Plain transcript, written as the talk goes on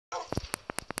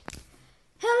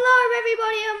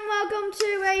everybody and welcome to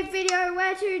a video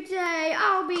where today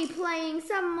I'll be playing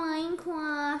some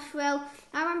Minecraft. Well,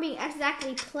 I won't be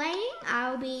exactly playing,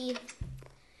 I'll be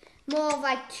more of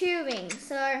like touring.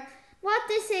 So what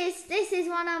this is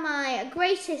one of my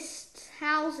greatest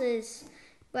houses.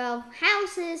 Well,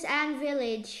 houses and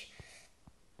village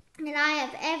that I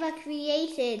have ever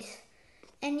created.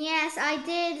 And yes, I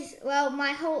did, well,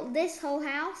 this whole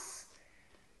house.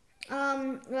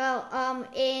 No,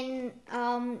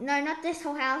 not this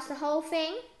whole house, the whole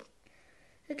thing.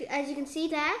 As you can see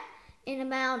there, in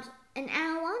about an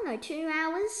hour, no, 2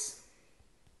 hours.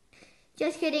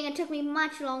 Just kidding, it took me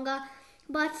much longer.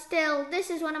 But still, this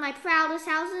is one of my proudest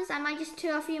houses. I might just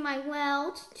tour a few of my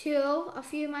worlds. And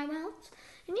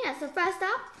yeah, so first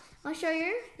up, I'll show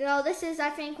you. Well, this is, I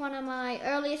think, one of my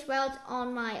earliest worlds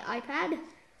on my iPad.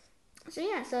 So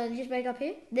yeah, so just back up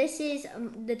here. This is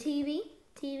the TV.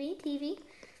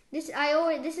 This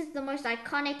is the most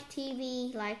iconic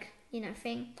TV,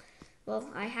 thing. Well,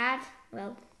 I had.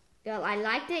 Well, I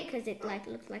liked it because it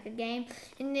looks like a game,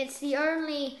 and it's the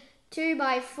only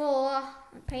 2x4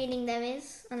 painting there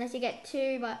is, unless you get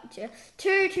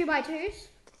 2x2s.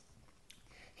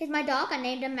 Here's my dog. I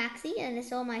named him Maxie, and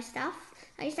it's all my stuff.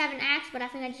 I used to have an axe, but I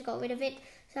think I just got rid of it,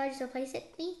 so I just replaced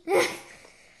it.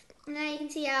 And now you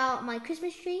can see my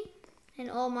Christmas tree. And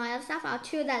all my other stuff. I'll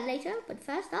tour that later. But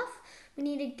first off, we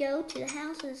need to go to the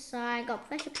houses. So I got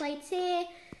pressure plates here.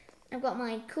 I've got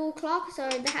my cool clock. So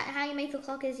how you make the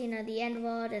clock is, the end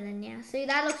rod. And then, yeah. So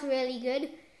that looks really good.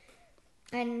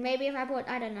 And maybe if I put,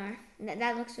 I don't know.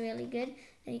 That looks really good.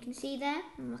 And you can see there.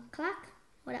 Clack.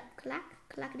 What up? Clack.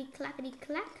 Clackety, clackety,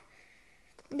 clack.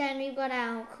 Then we've got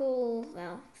our cool,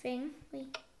 thing.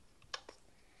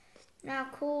 Our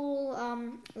cool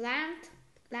lamp.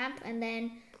 And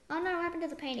then... Oh no, what happened to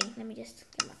the painting? Let me just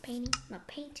get my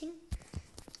painting.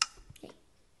 Okay.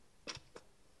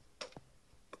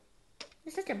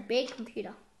 It's such a big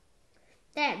computer.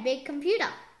 There, big computer.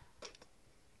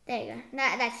 There you go.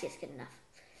 That's just good enough.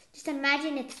 Just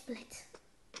imagine it split.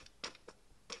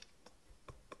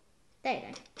 There you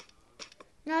go.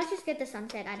 No, let's just get the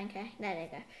sunset. I don't care. There you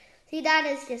go. See, that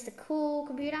is just a cool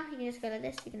computer. You can just go like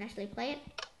this. You can actually play it.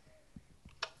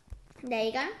 There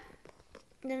you go.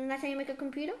 Then that's how you make a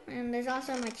computer. And there's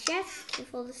also my chest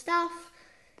with all the stuff.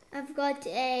 I've got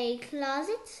a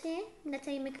closet here. That's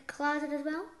how you make a closet as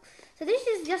well. So this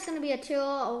is just going to be a tour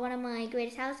of one of my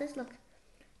greatest houses. Look.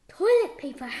 Toilet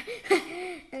paper.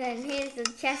 And then here's the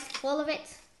chest full of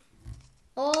it.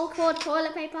 All called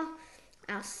toilet paper.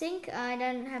 Our sink. I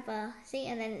don't have a sink.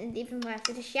 And then even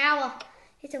after the shower.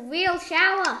 It's a real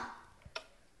shower.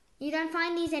 You don't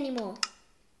find these anymore.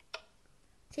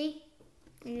 See?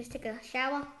 You just take a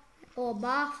shower or a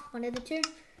bath, one of the two.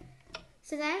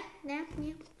 So yeah,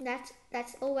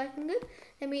 that's all working good.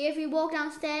 Then if you walk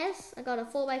downstairs, I got a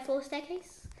 4x4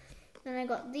 staircase. Then I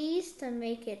got these to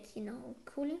make it,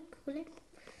 cooler. Then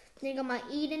I got my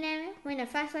eating area. Wait, no,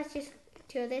 first let's just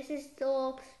tour. This is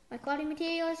all my clothing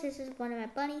materials. This is one of my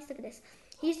bunnies. Look at this.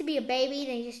 He used to be a baby,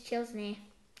 then he just chills in here.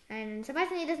 And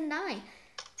surprisingly, he doesn't die.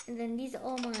 And then these are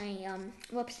all my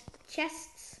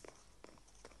chests.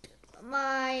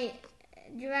 My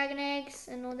dragon eggs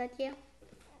and all that here.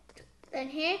 Then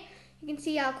here you can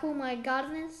see how cool my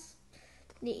garden is.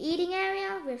 The eating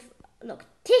area with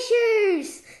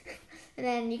tissues. And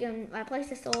then you can place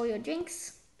to store your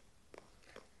drinks.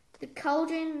 The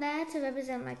cauldron there to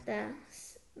represent the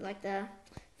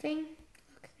thing.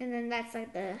 And then that's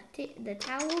the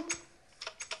towel.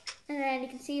 And then you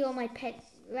can see all my pet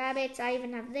rabbits. I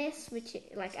even have this, which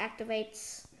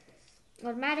activates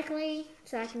automatically,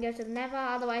 so I can go to the nether,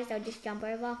 otherwise they'll just jump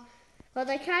over. Well,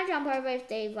 they can jump over if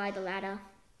they ride the ladder,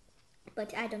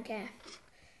 but I don't care.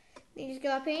 You just go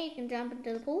up here, you can jump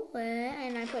into the pool,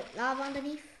 and I put lava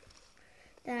underneath.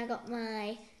 Then I got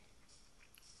my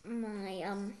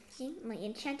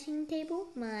enchanting table,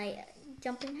 my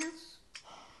jumping house.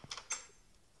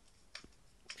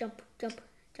 Jump.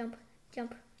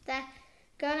 There.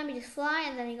 Go, let me just fly,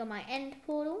 and then you got my end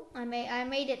portal. I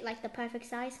made it the perfect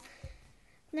size.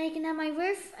 Now you can have my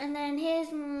roof, and then here's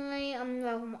my,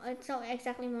 it's not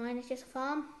exactly mine, it's just a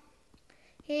farm.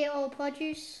 Here, all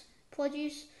produce. We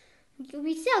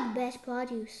sell the best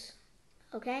produce,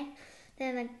 okay?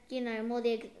 Then, more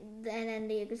and then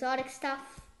the exotic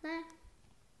stuff there.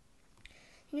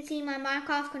 You can see my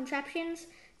Minecraft contraptions.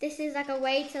 This is a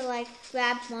way to,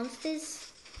 grab monsters.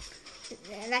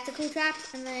 That's a cool trap,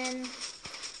 and then...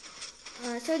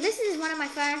 so this is one of my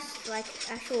first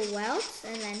actual worlds,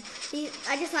 and then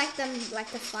I just like them to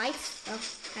fight,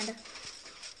 kind of.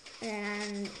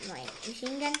 And my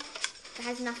machine gun that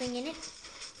has nothing in it.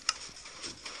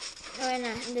 Oh, and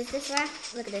there's this rack.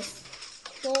 Look at this.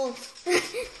 balls.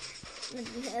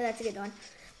 That's a good one.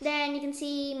 Then you can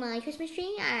see my Christmas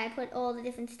tree. I put all the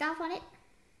different stuff on it.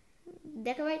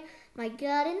 Decorate my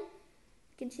garden.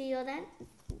 You can see all that.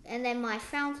 And then my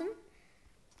fountain.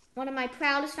 One of my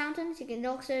proudest fountains. It can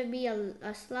also be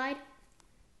a slide.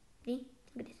 See?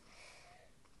 Look at this.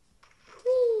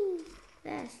 Whee!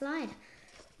 There, slide.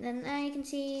 Then now you can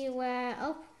see where,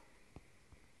 oh.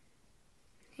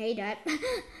 Hey Dad.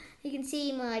 You can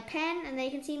see my pen, and then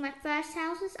you can see my first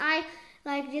houses. I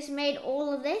just made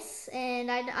all of this,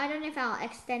 and I don't know if I'll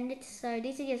extend it. So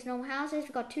these are just normal houses.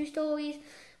 We've got 2 stories,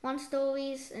 1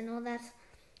 stories, and all that.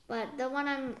 But the one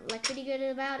I'm pretty good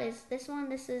about is this one.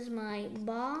 This is my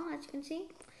bar, as you can see.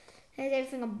 Here's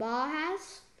everything a bar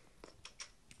has.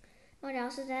 What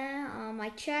else is there? My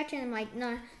church and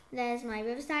there's my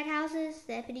Riverside houses.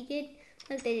 They're pretty good.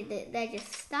 Look, they're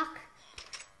just stuck.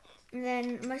 And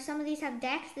then some of these have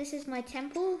decks. This is my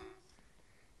temple.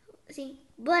 See,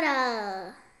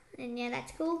 butter. And yeah,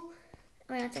 that's cool.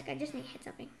 Wait 1 sec, I just need to hit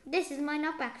something. This is my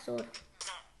knockback sword.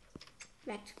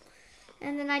 Right.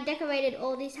 And then I decorated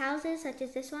all these houses, such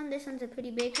as this one. This one's a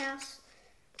pretty big house.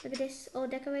 Look at this, all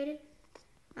decorated.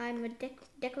 I'm a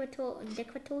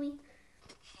decoratory.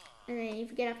 And then if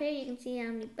you get up here, you can see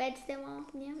how many beds there are.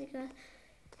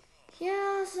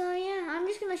 Yeah, so yeah, I'm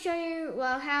just gonna show you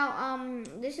how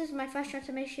this is my first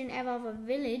transformation ever of a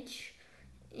village.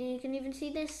 You can even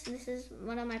see this. This is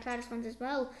one of my proudest ones as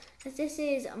well. This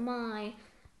is my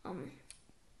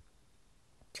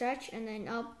church, and then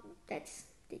that's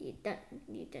you don't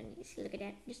need to look at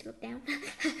that. Just look down.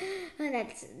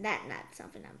 That's not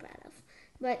something I'm proud of.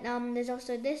 But there's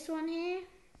also this one here.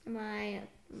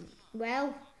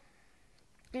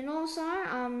 And also,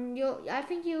 I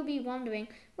think you'll be wondering,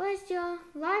 where's your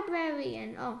library?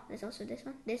 And there's also this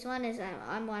one. This one is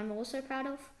I'm also proud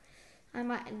of.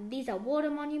 These are water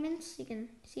monuments. You can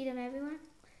see them everywhere.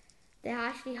 They're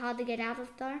actually hard to get out of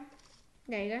though.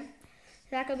 There you go.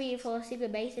 So that could be for a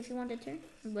secret base if you wanted to.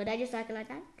 But I just like it like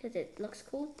that because it looks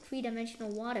cool.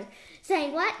 3-dimensional water. Say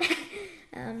what?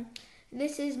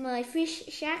 This is my fish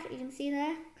shack. You can see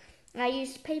there. I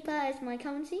used paper as my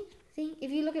currency. See,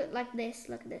 if you look at it like this,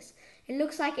 look at this. It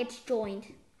looks like it's joined.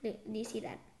 Do you see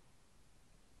that?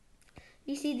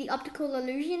 Do you see the optical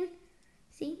illusion?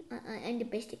 See? And the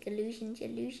basic illusions.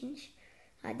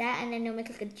 Like that, and then they'll make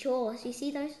like a jaw. So you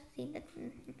see those? See that?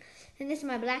 And this is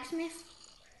my blacksmith.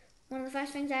 One of the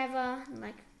first things I ever,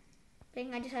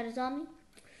 I just had a zombie.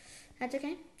 That's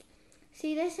okay.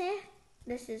 See this here?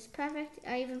 This is perfect.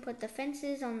 I even put the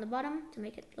fences on the bottom to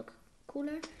make it look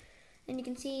cooler. And you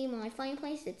can see my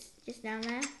fireplace, it's just down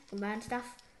there. Some burn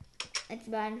stuff. Let's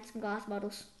burn some glass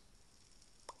bottles.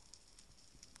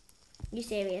 You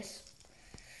serious?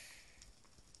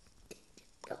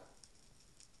 Go.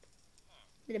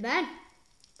 Did it burn?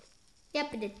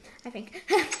 Yep, it did, I think.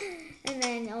 And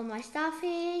then all my stuff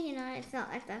here, it's not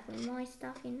exactly my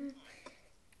stuff,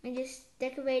 I just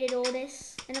decorated all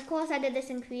this. And of course I did this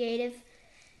in creative.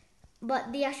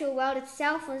 But the actual world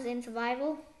itself was in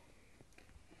survival.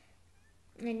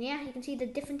 And yeah, you can see the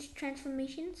different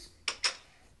transformations.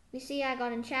 You see I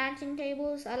got enchanting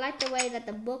tables. I like the way that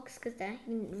the books, because you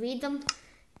can read them.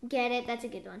 Get it? That's a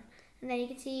good one. And then you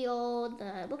can see all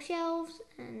the bookshelves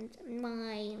and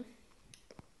my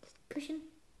cushion.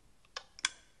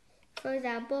 Throws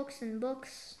out books and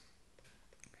books.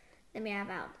 Then we have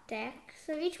our deck.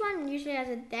 So each one usually has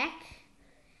a deck.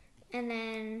 And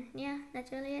then, yeah,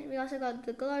 that's really it. We also got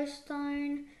the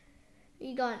glowstone.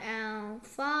 We got our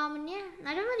farm, and yeah,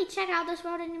 I don't really check out this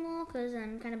world anymore because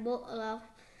I'm kind of bored. Well,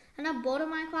 I'm not bored of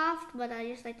Minecraft, but I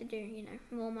just like to do,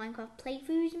 more Minecraft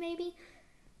playthroughs maybe,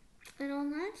 and all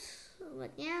that. But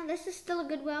yeah, this is still a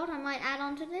good world. I might add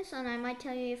on to this, and I might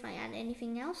tell you if I add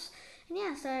anything else. And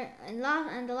yeah, so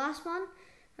and the last one,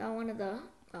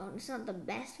 it's not the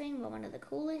best thing, but one of the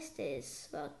coolest is,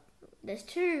 there's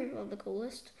 2 of the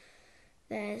coolest.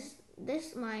 There's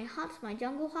this, my hut, my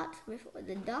jungle hut with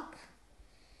the duck.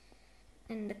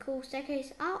 And the cool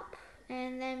staircase up,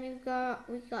 and then we've got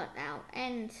our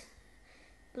end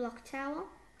block tower.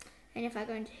 And if I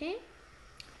go into here,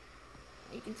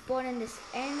 you can spawn in this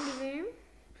end room,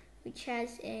 which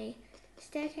has a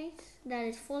staircase that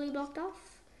is fully blocked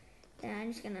off. And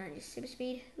I'm just gonna super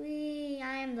speed. Whee!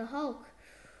 I am the Hulk.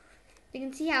 You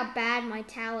can see how bad my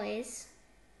tower is.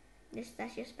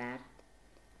 That's just bad.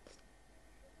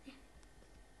 Yeah.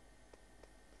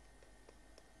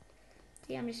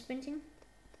 See, I'm just sprinting.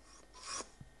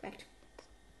 Right.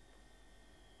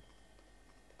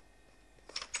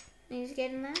 And you just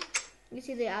get in there. You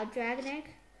see our dragon egg.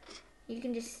 You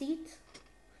can just see it.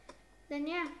 Then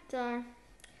yeah, so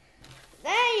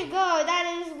there you go.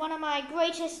 That is one of my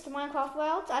greatest Minecraft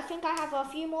worlds. I think I have a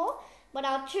few more, but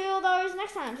I'll chill those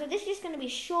next time. So this is just going to be a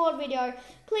short video.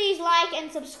 Please like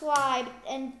and subscribe,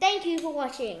 and thank you for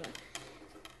watching.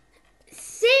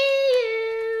 See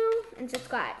you, and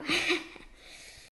subscribe.